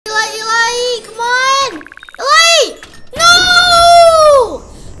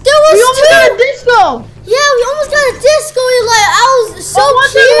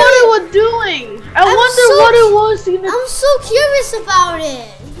I wonder what it was. I'm so curious about it.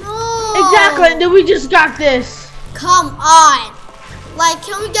 No. Exactly, and then we just got this. Come on. Like,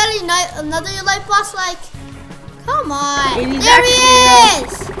 can we get another light boss? Like, come on. There he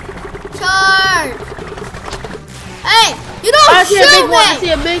is. Charge. Hey, you don't shoot me. I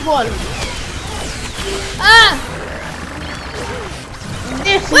see a big one.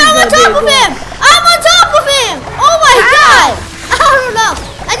 Wait, I'm on top of him. I'm on top of him. Oh my God. I don't know.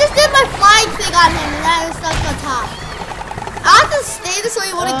 I just did my flying thing on him and I was stuck on top. I have to stay this way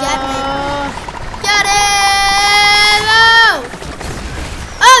you want to get me. Get it! Oh!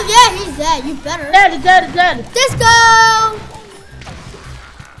 Oh yeah, he's dead. You better. Dead. Disco!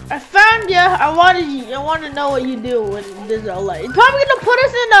 I found you. I want to know what you do when there's a light. It's probably gonna put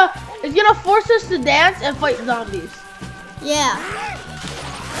us in a. It's gonna force us to dance and fight zombies. Yeah.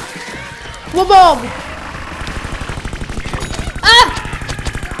 Boom! Boom!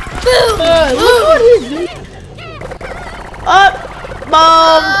 Look what he's doing.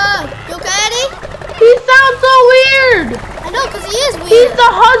 You okay, Eddie? He sounds so weird. I know, cause he is weird. He's the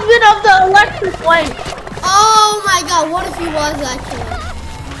husband of the electric light. Oh my God! What if he was actually?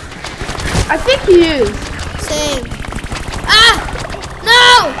 I think he is. Same.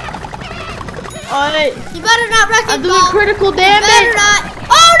 No! Alright. You better not wreck him. I'm doing critical damage. You better not.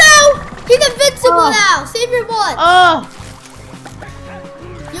 Oh no! He's invincible now. Save your bullets.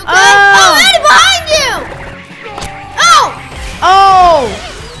 You okay? Eddie, behind you! Oh!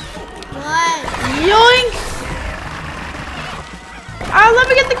 What? Yoink! Let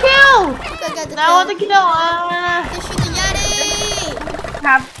me get the kill! Okay, got the I want the kill. Just shoot the Yeti!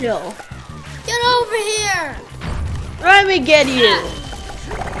 Half kill. Get over here! Let me get you.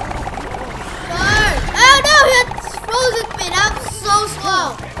 Oh no, he had frozen me. I'm so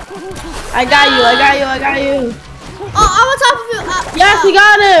slow. I got you. Oh, I'm on top of you. Yes, we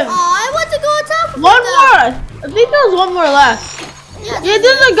got him. Oh, I want to go on top of him. One more. I think there was one more left. Yeah, this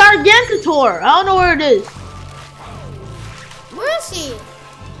is a Gargantutor. I don't know where it is. Where is he?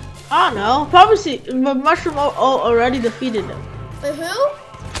 I don't know. Probably see Mushroom already defeated him. Wait, who?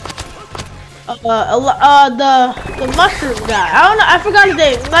 The mushroom guy. I don't know. I forgot his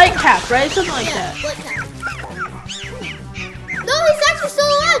name. Nightcap, right? Something like that. Nightcap. No, he's actually still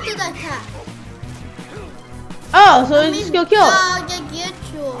alive, the Nightcap. Oh, so he's just gonna kill him. Oh, get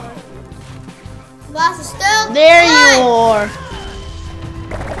you. Boss is still there alive. You are.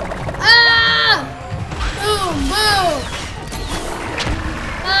 Boom, boom.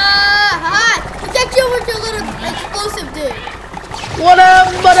 Hi. Protect you with your little explosive dude. What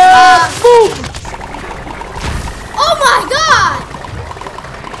up? Boom. Oh my God.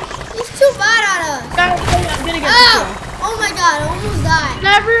 He's too bad at us. I'm gonna get the kill. Oh my God, I almost died.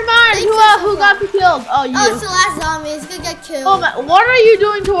 Never mind. Who got the kills? Oh, you. Oh, it's the last zombie. He's gonna get killed. Oh my, what are you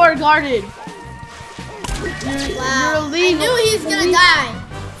doing to our garden? Wow. I knew he was gonna die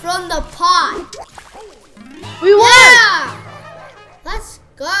from the pot. We won. Yeah. Let's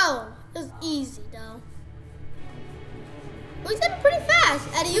go. It was easy though. We did it pretty fast.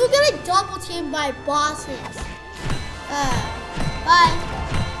 And you get double teamed by bosses. Bye.